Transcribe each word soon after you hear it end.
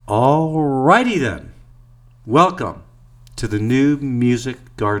Alrighty then, welcome to the new Music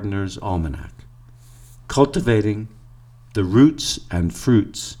Gardeners Almanac, cultivating the roots and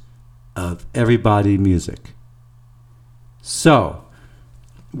fruits of everybody music. So,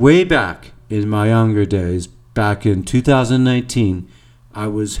 way back in my younger days, back in 2019, I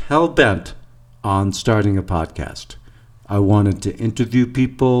was hell-bent on starting a podcast. I wanted to interview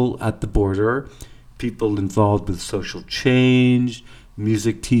people at the border, people involved with social change,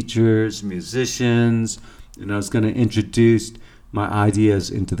 music teachers, musicians, and I was going to introduce my ideas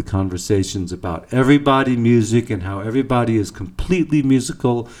into the conversations about everybody music and how everybody is completely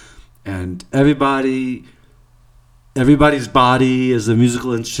musical and everybody's body is a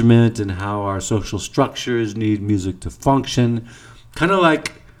musical instrument and how our social structures need music to function. Kind of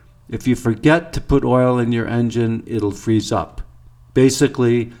like if you forget to put oil in your engine, it'll freeze up.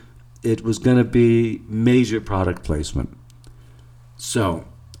 Basically, it was going to be major product placement. So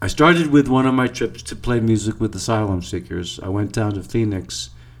I started with one of my trips to play music with asylum seekers. I went down to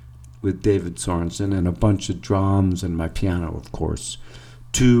Phoenix with David Sorensen and a bunch of drums and my piano, of course,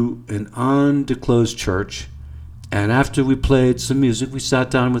 to an undisclosed church. And after we played some music, we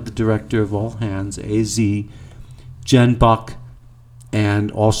sat down with the director of All Hands, AZ, Jen Buck,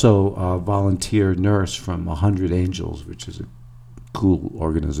 and also a volunteer nurse from 100 Angels, which is a cool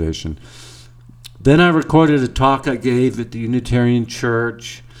organization. Then I recorded a talk I gave at the Unitarian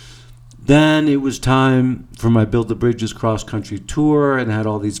Church. Then it was time for my Build the Bridges cross-country tour, and I had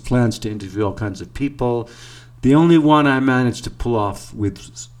all these plans to interview all kinds of people. The only one I managed to pull off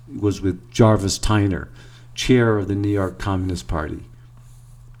was with Jarvis Tyner, chair of the New York Communist Party,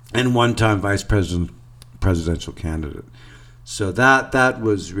 and one-time presidential candidate. So that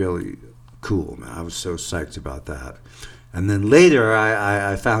was really cool, man. I was so psyched about that. And then later,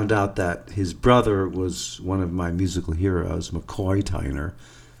 I found out that his brother was one of my musical heroes, McCoy Tyner.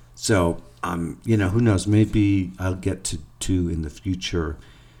 So, who knows? Maybe I'll get to in the future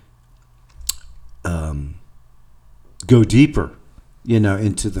go deeper,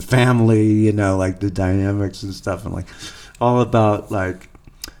 into the family, like the dynamics and stuff, and like all about like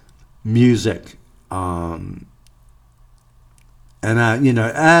music. And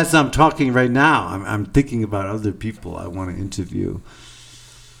as I'm talking right now, I'm thinking about other people I want to interview.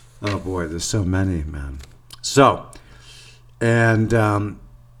 Oh boy, there's so many, man. So when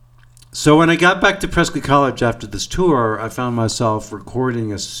I got back to Prescott College after this tour, I found myself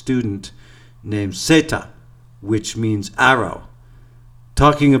recording a student named Seta, which means arrow,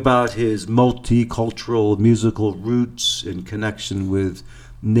 talking about his multicultural musical roots in connection with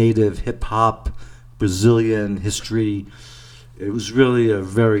native hip-hop, Brazilian history. It was really a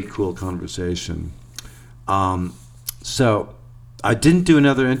very cool conversation. So I didn't do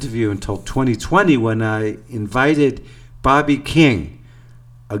another interview until 2020 when I invited Bobby King,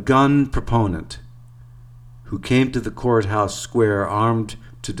 a gun proponent who came to the courthouse square armed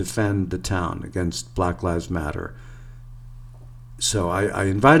to defend the town against Black Lives Matter. So I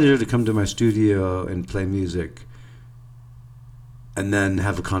invited her to come to my studio and play music and then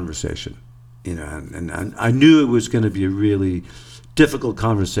have a conversation. And I knew it was going to be a really difficult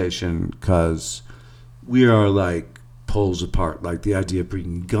conversation because we are like poles apart. Like the idea of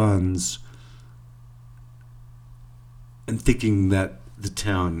bringing guns and thinking that the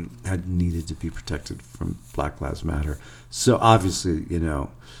town had needed to be protected from Black Lives Matter. So obviously,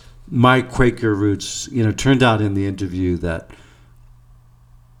 my Quaker roots, turned out in the interview that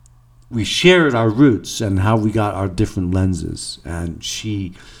we shared our roots and how we got our different lenses. And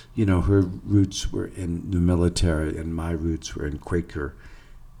she, her roots were in the military and my roots were in Quaker,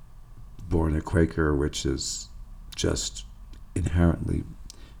 born a Quaker, which is just inherently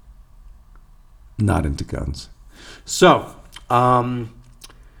not into guns. So, and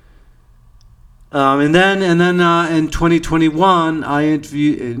then in 2021, I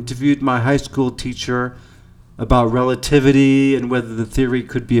interviewed my high school teacher about relativity and whether the theory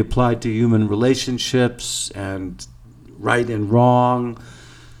could be applied to human relationships and right and wrong.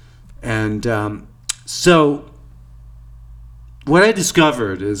 And so what I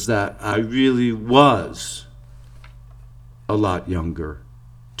discovered is that I really was a lot younger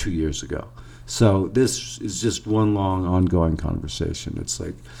 2 years ago. So this is just one long ongoing conversation. It's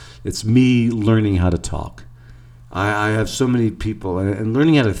like, it's me learning how to talk. I have so many people and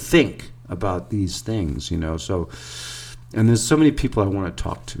learning how to think about these things, so, and there's so many people I want to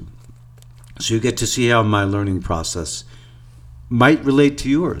talk to. So you get to see how my learning process might relate to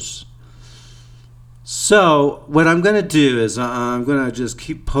yours. So what I'm going to do is I'm going to just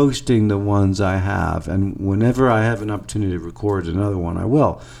keep posting the ones I have, and whenever I have an opportunity to record another one, I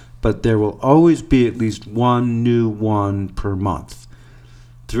will. But there will always be at least one new one per month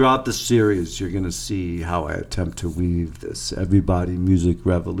throughout the series, you're going to see how I attempt to weave this everybody music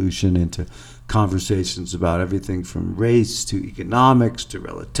revolution into conversations about everything from race to economics to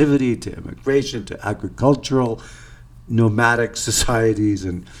relativity to immigration to agricultural, nomadic societies.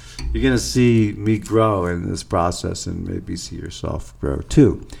 And you're going to see me grow in this process and maybe see yourself grow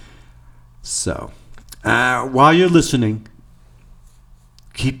too. So, while you're listening,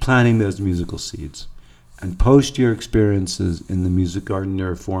 keep planting those musical seeds and post your experiences in the Music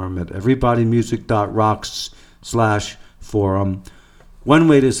Gardener forum at EveryBodyMusic.Rocks/forum. One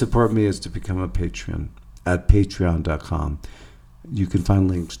way to support me is to become a patron at patreon.com. You can find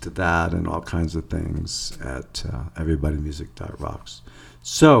links to that and all kinds of things at EveryBodyMusic.Rocks.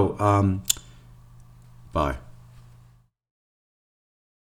 So, bye.